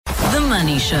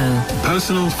Money Show.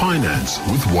 Personal Finance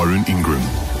with Warren Ingram.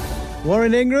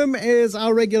 Warren Ingram is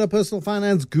our regular personal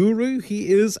finance guru.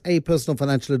 He is a personal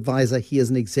financial advisor. He is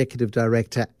an executive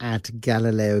director at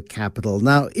Galileo Capital.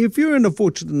 Now, if you're in a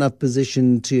fortunate enough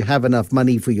position to have enough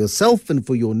money for yourself and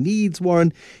for your needs,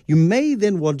 Warren, you may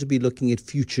then want to be looking at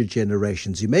future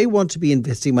generations. You may want to be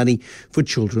investing money for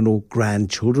children or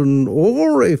grandchildren,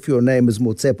 or if your name is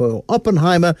Motsepo or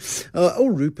Oppenheimer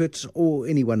or Rupert or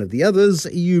any one of the others,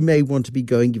 you may want to be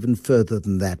going even further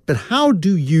than that. But how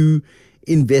do you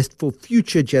invest for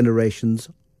future generations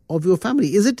of your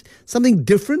family? Is it something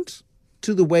different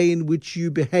to the way in which you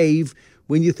behave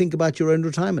when you think about your own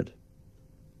retirement?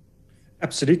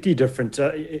 Absolutely different.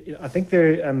 I think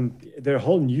there are a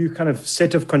whole new kind of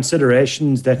set of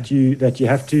considerations that you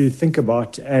have to think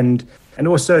about, and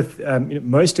also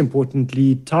most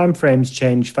importantly, timeframes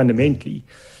change fundamentally.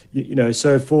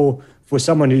 So for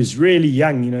someone who's really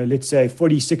young, let's say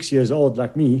 46 years old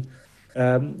like me,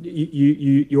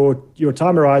 your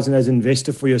time horizon as an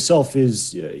investor for yourself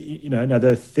is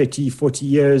another 30, 40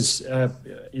 years,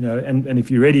 and if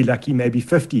you're really lucky, maybe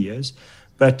 50 years.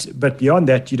 But beyond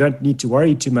that, you don't need to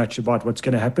worry too much about what's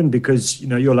going to happen, because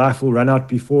your life will run out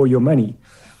before your money.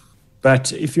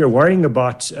 But if you're worrying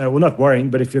about, not worrying,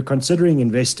 but if you're considering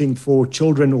investing for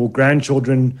children or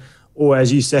grandchildren, or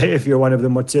as you say, if you're one of the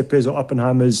Motsepes or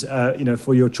Oppenheimers,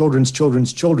 for your children's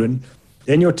children's children,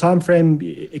 then your time frame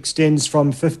extends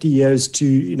from 50 years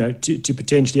to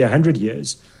potentially 100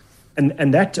 years.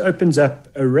 And that opens up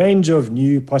a range of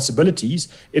new possibilities.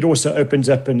 It also opens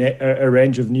up a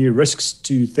range of new risks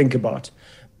to think about.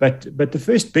 But the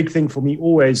first big thing for me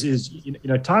always is,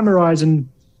 time horizon,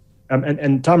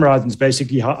 and time horizon is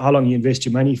basically how long you invest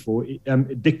your money for.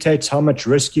 It dictates how much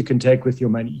risk you can take with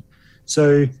your money.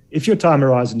 So if your time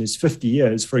horizon is 50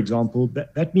 years, for example,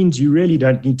 that means you really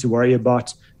don't need to worry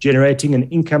about generating an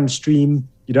income stream.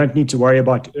 You don't need to worry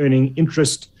about earning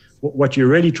interest. What you're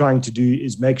really trying to do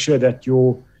is make sure that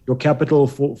your capital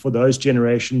for those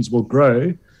generations will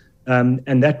grow.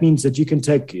 And that means that you can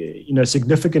take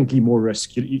significantly more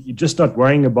risk. You're just not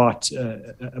worrying about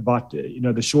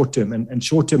the short term, and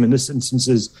short term in this instance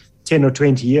is 10 or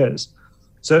 20 years.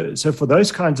 So for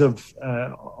those kinds of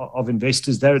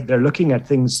investors, they're looking at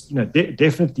things.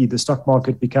 Definitely the stock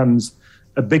market becomes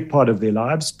a big part of their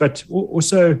lives, but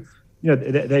also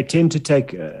they tend to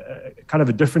take kind of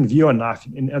a different view on life.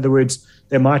 In other words,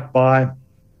 they might buy.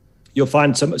 You'll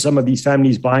find some of these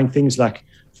families buying things like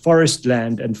forest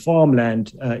land and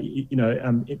farmland,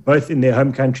 both in their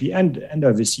home country and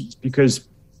overseas, because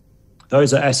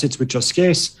those are assets which are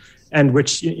scarce and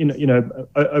which,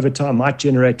 over time might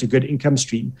generate a good income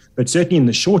stream, but certainly in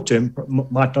the short term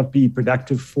might not be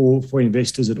productive for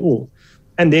investors at all.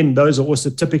 And then those are also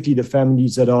typically the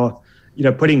families that are,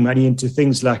 putting money into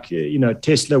things like,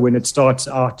 Tesla when it starts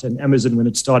out and Amazon when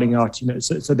it's starting out,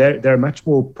 so they're much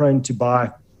more prone to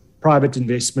buy private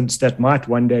investments that might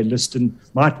one day list and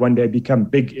might one day become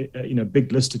big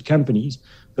listed companies,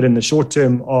 but in the short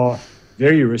term are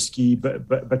very risky,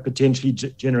 but potentially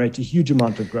generate a huge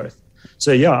amount of growth.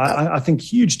 So, I think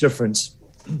huge difference.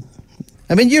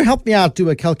 I mean, you helped me out do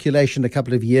a calculation a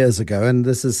couple of years ago, and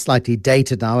this is slightly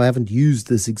dated now. I haven't used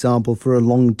this example for a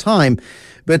long time,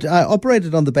 but I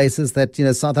operated on the basis that,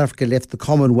 South Africa left the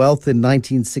Commonwealth in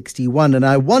 1961, and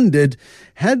I wondered,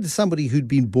 had somebody who'd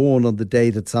been born on the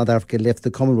day that South Africa left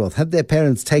the Commonwealth, had their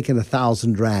parents taken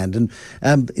 1,000 rand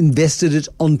and invested it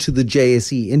onto the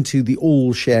JSE, into the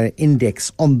all-share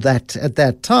index at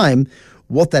that time,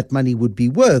 what that money would be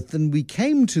worth. And we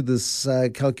came to this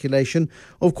calculation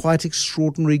of quite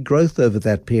extraordinary growth over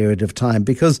that period of time,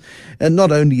 because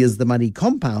not only is the money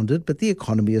compounded, but the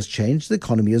economy has changed, the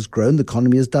economy has grown, the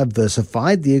economy has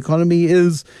diversified, the economy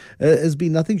has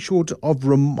been nothing short of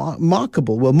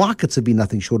remarkable. Well, markets have been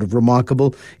nothing short of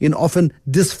remarkable in often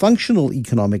dysfunctional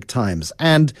economic times.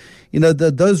 And,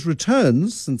 those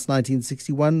returns since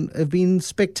 1961 have been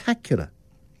spectacular.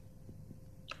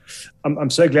 I'm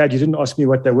so glad you didn't ask me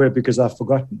what they were, because I've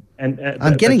forgotten. And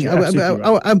I'm actually,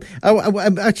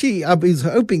 I was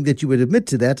hoping that you would admit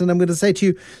to that, and I'm going to say to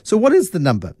you, so what is the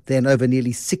number then over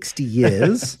nearly 60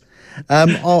 years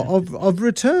of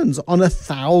returns on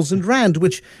 1,000 rand,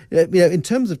 which, in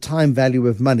terms of time value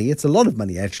of money, it's a lot of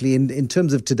money actually. In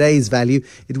terms of today's value,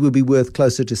 it will be worth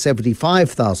closer to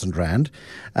 75,000 rand.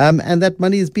 And that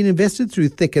money has been invested through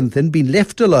thick and thin, been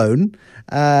left alone.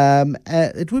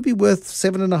 It would be worth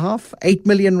 7.5, 8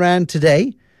 million rand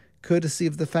today, courtesy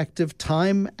of the fact of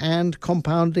time and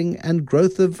compounding and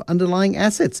growth of underlying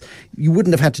assets. You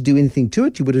wouldn't have had to do anything to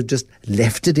it. You would have just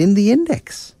left it in the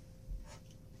index.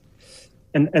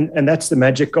 And that's the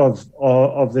magic of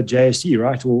the JSE,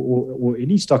 right, or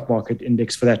any stock market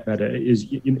index for that matter. Is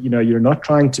you're not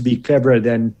trying to be cleverer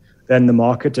than the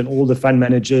market and all the fund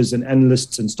managers and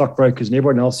analysts and stockbrokers and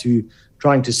everyone else who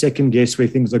trying to second guess where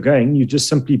things are going. You just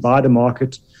simply buy the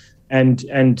market, and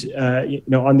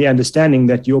on the understanding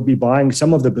that you'll be buying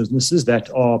some of the businesses that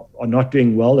are not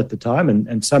doing well at the time,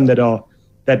 and some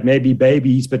that may be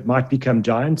babies but might become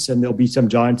giants, and there'll be some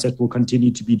giants that will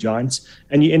continue to be giants,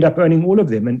 and you end up owning all of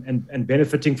them and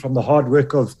benefiting from the hard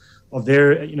work of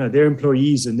their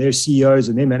employees and their CEOs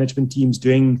and their management teams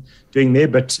doing their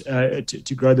bit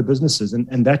to grow the businesses,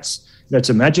 and that's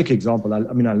a magic example.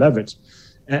 I love it,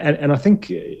 and I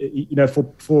think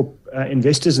for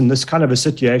investors in this kind of a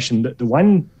situation, the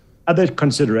one other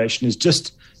consideration is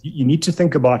just you need to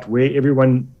think about where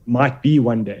everyone might be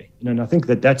one day. And I think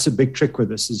that's a big trick with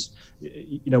this is,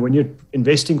 when you're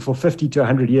investing for 50 to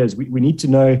 100 years, we need to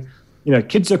know,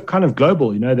 kids are kind of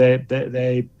global.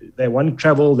 They want to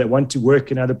travel, they want to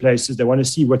work in other places, they want to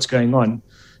see what's going on.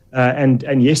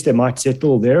 And yes, they might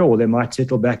settle there or they might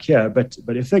settle back here. But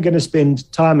if they're going to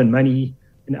spend time and money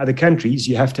in other countries,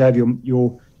 you have to have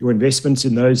your investments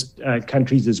in those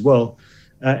countries as well.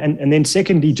 And then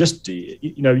secondly, you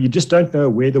just don't know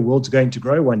where the world's going to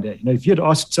grow one day. If you had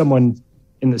asked someone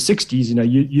in the 60s,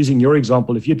 using your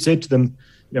example, if you'd said to them,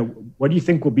 what do you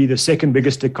think will be the second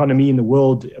biggest economy in the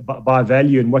world by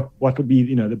value, and what would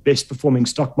be, the best performing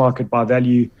stock market by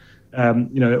value, or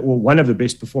one of the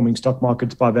best performing stock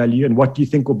markets by value, and what do you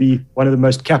think will be one of the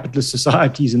most capitalist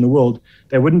societies in the world,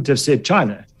 they wouldn't have said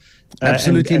China.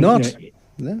 Absolutely not.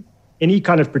 No. Any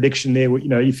kind of prediction there,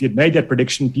 if you'd made that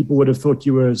prediction, people would have thought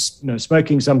you were,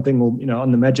 smoking something or,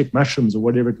 on the magic mushrooms or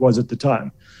whatever it was at the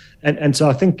time. And so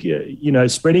I think,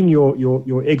 spreading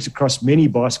your eggs across many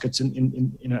baskets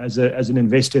as an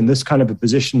investor in this kind of a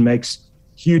position makes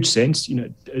huge sense,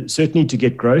 certainly to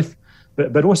get growth,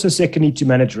 but also secondly to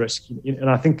manage risk. And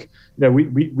I think,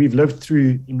 we've lived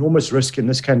through enormous risk in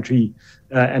this country,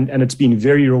 and it's been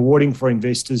very rewarding for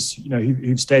investors,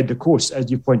 who've stayed the course, as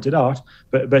you pointed out,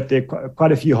 but there are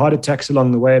quite a few heart attacks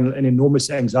along the way and enormous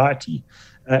anxiety.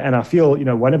 And I feel,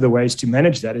 one of the ways to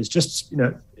manage that is just,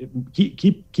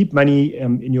 keep money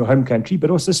in your home country,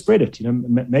 but also spread it.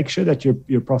 Make sure that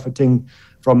you're profiting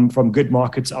from good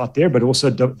markets out there, but also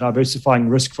diversifying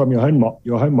risk from your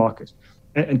home market.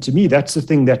 And to me, that's the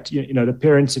thing that the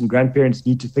parents and grandparents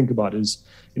need to think about is,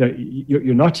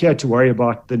 you're not here to worry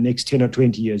about the next 10 or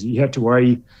 20 years. You have to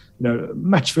worry,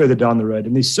 much further down the road.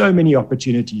 And there's so many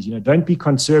opportunities. Don't be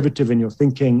conservative in your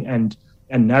thinking and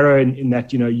narrow in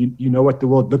that, you know what the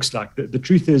world looks like. The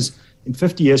truth is, in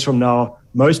 50 years from now,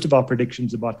 most of our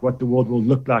predictions about what the world will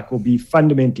look like will be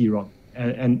fundamentally wrong.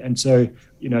 And so,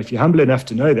 if you're humble enough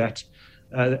to know that,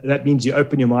 that means you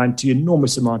open your mind to an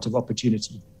enormous amount of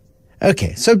opportunity.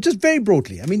 Okay, so just very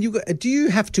broadly, do you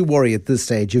have to worry at this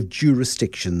stage of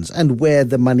jurisdictions and where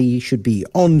the money should be,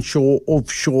 onshore,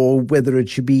 offshore, whether it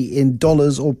should be in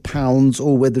dollars or pounds,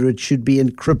 or whether it should be in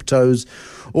cryptos,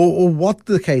 or what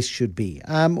the case should be?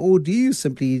 Or do you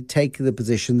simply take the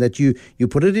position that you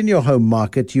put it in your home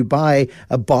market, you buy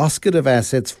a basket of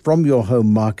assets from your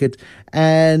home market,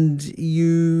 and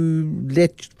you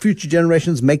let future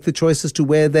generations make the choice as to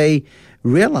where they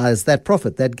realize that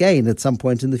profit, that gain at some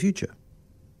point in the future?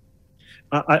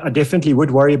 I definitely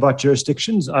would worry about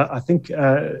jurisdictions. I think,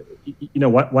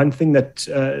 one thing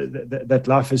that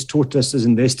life has taught us as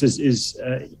investors is,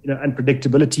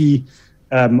 unpredictability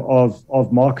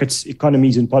of markets,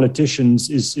 economies, and politicians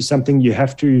is something you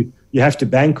have to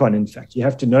bank on. In fact, you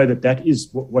have to know that is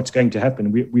what's going to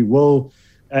happen. We will,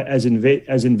 as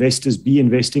investors, be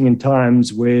investing in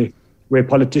times where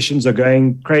politicians are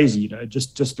going crazy.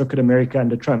 Just look at America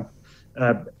under Trump.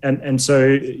 And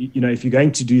so, if you're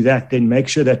going to do that, then make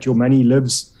sure that your money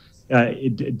lives.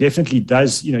 It definitely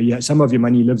does. Some of your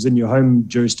money lives in your home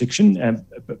jurisdiction,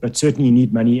 but certainly you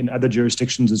need money in other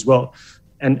jurisdictions as well.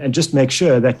 And just make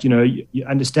sure that you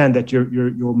understand that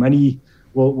your money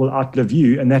will outlive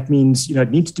you, and that means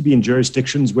it needs to be in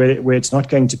jurisdictions where it's not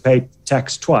going to pay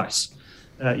tax twice.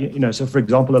 So for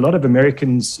example, a lot of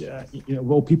Americans,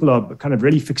 people are kind of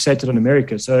really fixated on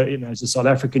America. So, as a South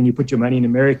African, you put your money in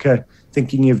America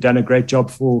thinking you've done a great job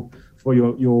for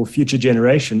your future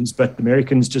generations. But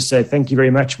Americans just say, thank you very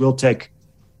much. We'll take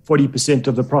 40%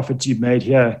 of the profits you've made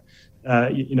here,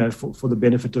 for the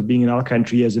benefit of being in our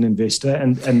country as an investor.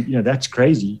 And that's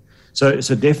crazy. So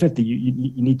definitely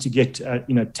you need to get,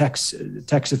 tax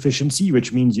efficiency,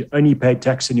 which means you only pay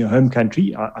tax in your home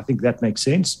country. I think that makes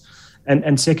sense.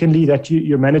 And secondly, that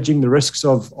you're managing the risks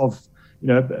of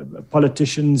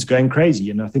politicians going crazy.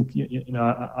 And I think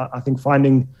I think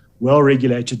finding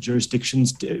well-regulated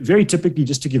jurisdictions. Very typically,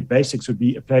 just to give basics, would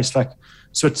be a place like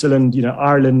Switzerland,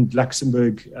 Ireland,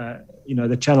 Luxembourg,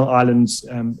 the Channel Islands,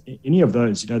 any of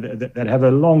those, that have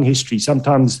a long history,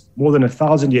 sometimes more than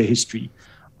 1,000-year history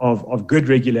of good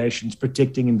regulations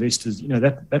protecting investors.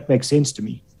 That makes sense to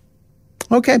me.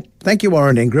 Okay. Thank you,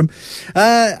 Warren Ingram.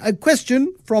 A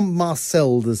question from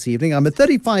Marcel this evening. I'm a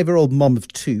 35-year-old mom of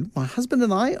two. My husband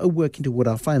and I are working toward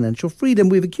our financial freedom.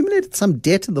 We've accumulated some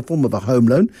debt in the form of a home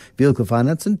loan, vehicle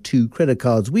finance, and 2 credit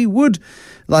cards. We would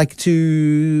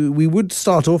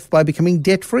start off by becoming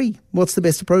debt-free. What's the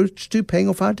best approach to paying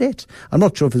off our debt? I'm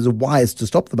not sure if it's wise to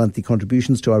stop the monthly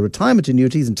contributions to our retirement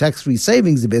annuities and tax-free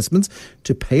savings investments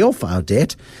to pay off our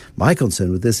debt. My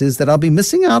concern with this is that I'll be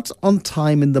missing out on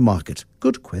time in the market.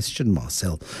 Good question,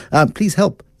 Marcel. Please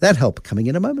help. That help coming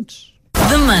in a moment.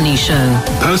 The Money Show.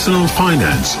 Personal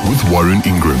Finance with Warren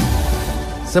Ingram.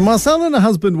 So Marcel and her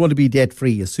husband want to be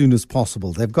debt-free as soon as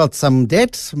possible. They've got some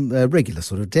debt, some regular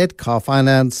sort of debt, car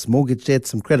finance, mortgage debt,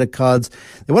 some credit cards.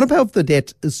 They want to pay off the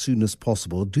debt as soon as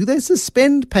possible. Do they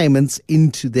suspend payments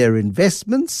into their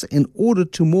investments in order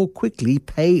to more quickly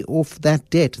pay off that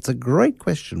debt? It's a great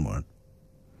question, Warren.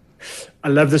 I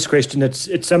love this question.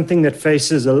 It's something that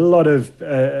faces a lot of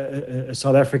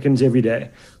South Africans every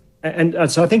day.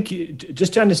 And so I think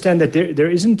just to understand that there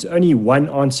isn't only one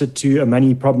answer to a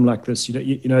money problem like this.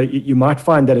 You might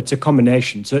find that it's a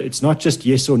combination. So it's not just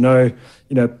yes or no,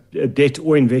 debt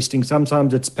or investing.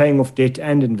 Sometimes it's paying off debt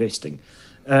and investing.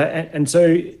 And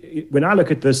so when I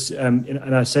look at this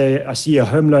and I see a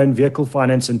home loan, vehicle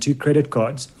finance, and 2 credit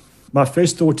cards, my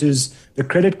first thought is the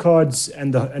credit cards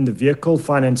and the vehicle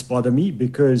finance bother me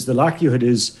because the likelihood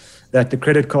is that the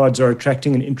credit cards are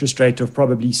attracting an interest rate of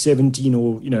probably 17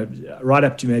 or, right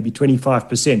up to maybe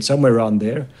 25%, somewhere around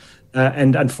there.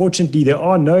 And unfortunately, there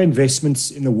are no investments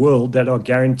in the world that are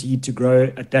guaranteed to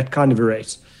grow at that kind of a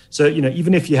rate. So,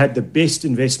 even if you had the best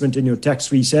investment in your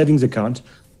tax-free savings account,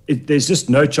 there's just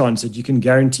no chance that you can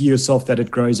guarantee yourself that it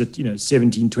grows at,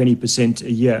 17, 20%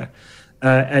 a year.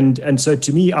 And so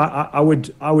to me, I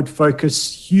would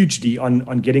focus hugely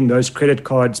on getting those credit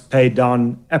cards paid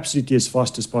down absolutely as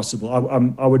fast as possible.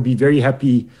 I would be very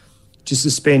happy to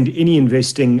suspend any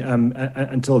investing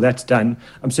until that's done.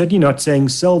 I'm certainly not saying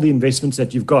sell the investments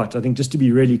that you've got. I think just to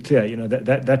be really clear,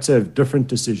 that's a different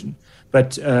decision.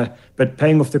 But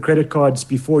paying off the credit cards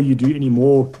before you do any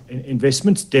more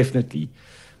investments, definitely.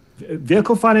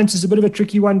 Vehicle finance is a bit of a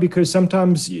tricky one because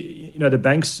sometimes, the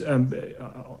banks,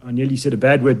 I nearly said a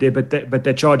bad word there, but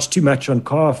they charge too much on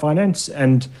car finance,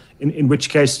 and in which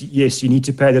case, yes, you need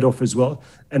to pay that off as well.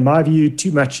 In my view,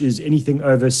 too much is anything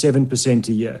over 7%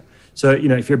 a year. So,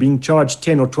 if you're being charged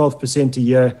 10 or 12% a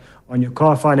year on your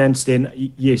car finance, then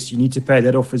yes, you need to pay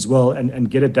that off as well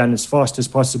and get it done as fast as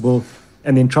possible,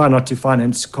 and then try not to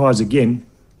finance cars again.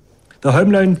 The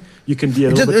home loan, you can be a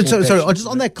little bit more Sorry, just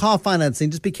on that car financing,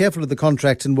 just be careful of the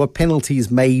contract and what penalties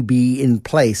may be in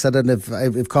place. I don't know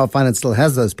if car finance still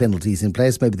has those penalties in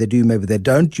place. Maybe they do, maybe they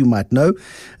don't. You might know.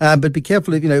 But be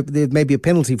careful if, there may be a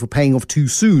penalty for paying off too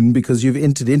soon because you've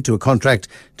entered into a contract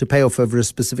to pay off over a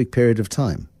specific period of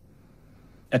time.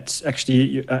 That's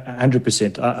actually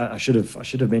 100%. I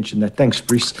should have mentioned that. Thanks,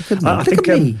 Bruce. I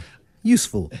think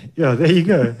useful. Yeah, there you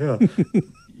go. Yeah.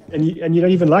 And you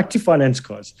don't even like to finance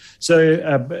cars. So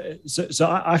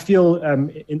I feel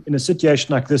in a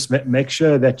situation like this, make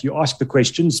sure that you ask the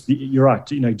questions. You're right.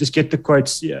 Just get the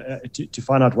quotes to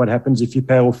find out what happens if you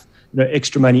pay off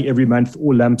extra money every month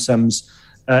or lump sums,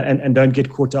 and don't get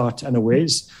caught out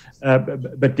unawares.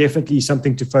 But definitely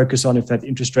something to focus on if that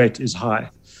interest rate is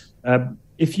high.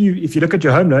 If you look at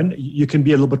your home loan, you can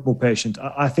be a little bit more patient.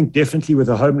 I think definitely with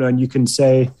a home loan, you can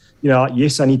say,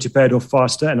 yes, I need to pay it off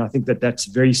faster, and I think that's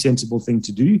a very sensible thing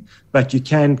to do. But you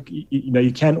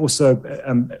can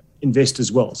also invest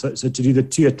as well. So to do the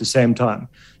 2 at the same time,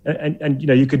 and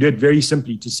you could do it very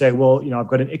simply to say, well, I've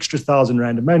got an extra 1,000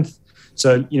 rand a month,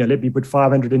 so let me put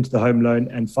 500 into the home loan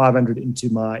and 500 into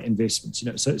my investments.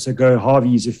 So go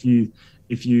halvies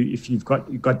if you've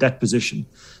got that position.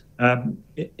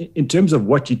 In terms of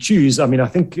what you choose, I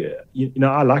think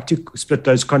I like to split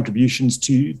those contributions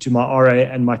to my RA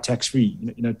and my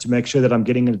tax-free, to make sure that I'm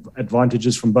getting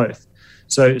advantages from both.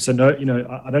 So no,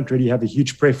 I don't really have a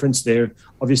huge preference there.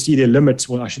 Obviously, there are limits.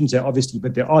 Well, I shouldn't say obviously,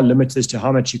 but there are limits as to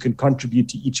how much you can contribute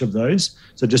to each of those.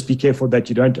 So just be careful that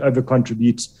you don't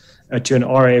over-contribute to an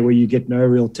RA where you get no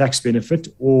real tax benefit,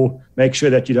 or make sure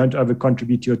that you don't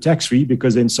over-contribute to your tax-free,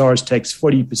 because then SARS takes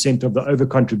 40% of the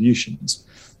over-contributions.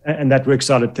 And that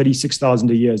works out at 36,000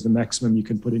 a year is the maximum you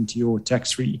can put into your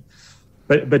tax-free.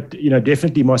 But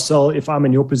definitely, Marcel, if I'm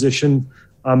in your position,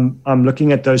 I'm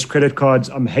looking at those credit cards.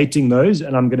 I'm hating those,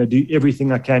 and I'm going to do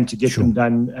everything I can to get them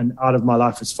done and out of my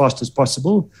life as fast as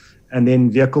possible. And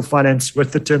then vehicle finance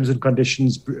with the terms and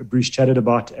conditions Bruce chatted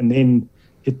about, and then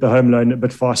hit the home loan a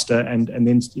bit faster, and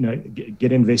then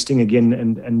get investing again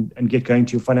and get going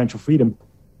to your financial freedom.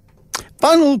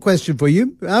 Final question for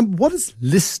you: what is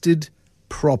listed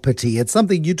property? It's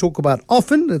something you talk about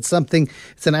often. It's an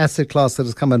asset class that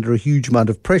has come under a huge amount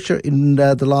of pressure in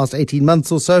the last 18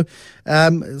 months or so.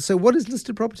 So what is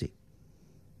listed property?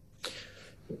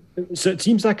 So it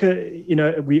seems like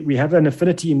we have an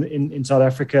affinity in South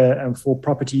Africa for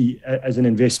property as an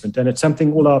investment, and it's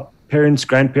something all our parents,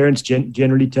 grandparents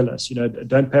generally tell us.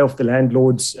 Don't pay off the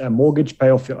landlord's mortgage, pay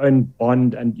off your own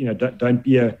bond, and don't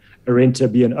be a renter,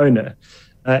 be an owner.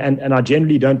 And I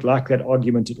generally don't like that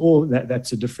argument at all.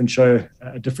 That's a different show,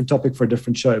 a different topic for a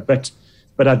different show. But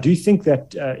I do think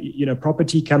that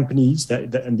property companies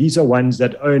and these are ones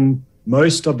that own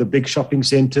most of the big shopping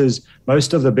centers,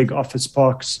 most of the big office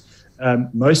parks,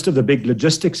 most of the big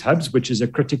logistics hubs, which is a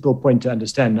critical point to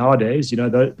understand nowadays.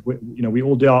 We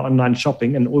all do our online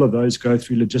shopping, and all of those go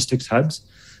through logistics hubs.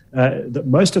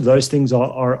 Most of those things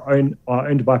are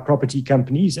owned by property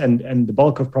companies, and the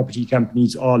bulk of property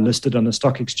companies are listed on the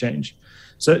stock exchange.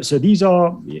 So these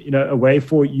are a way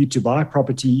for you to buy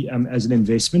property as an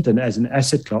investment and as an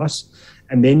asset class,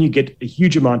 and then you get a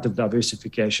huge amount of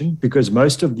diversification, because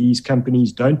most of these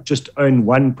companies don't just own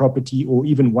one property or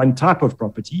even one type of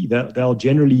property. They'll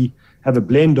generally have a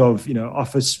blend of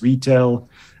office, retail,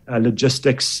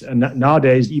 logistics, and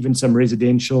nowadays even some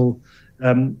residential.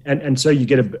 And so you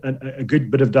get a good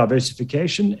bit of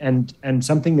diversification and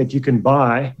something that you can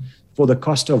buy for the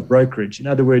cost of brokerage. In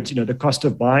other words, the cost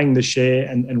of buying the share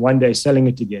and one day selling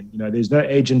it again. There's no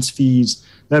agent's fees,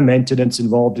 no maintenance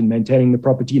involved in maintaining the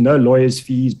property, no lawyer's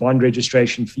fees, bond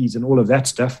registration fees, and all of that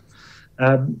stuff.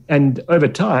 And over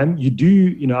time, you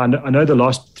do, I know the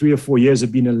last 3 or 4 years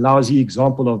have been a lousy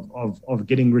example of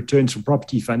getting returns from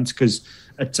property funds, because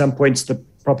at some points the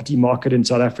property market in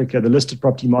South Africa, the listed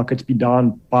property market's been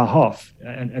down by half.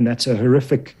 And that's a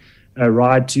horrific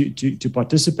ride to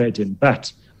participate in.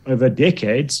 But over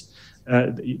decades,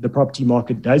 the property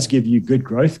market does give you good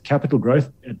growth, capital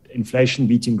growth, inflation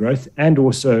beating growth, and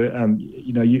also,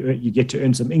 you get to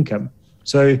earn some income.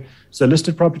 So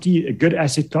listed property, a good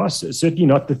asset class, certainly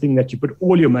not the thing that you put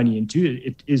all your money into.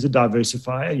 It is a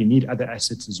diversifier. You need other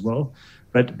assets as well,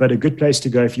 but a good place to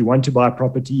go if you want to buy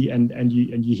property and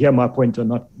you hear my point on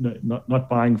not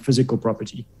buying physical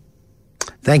property.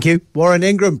 Thank you. Warren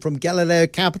Ingram from Galileo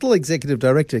Capital, Executive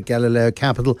Director at Galileo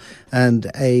Capital and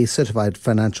a certified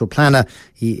financial planner.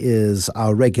 He is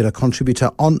our regular contributor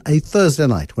on a Thursday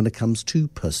night when it comes to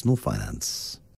personal finance.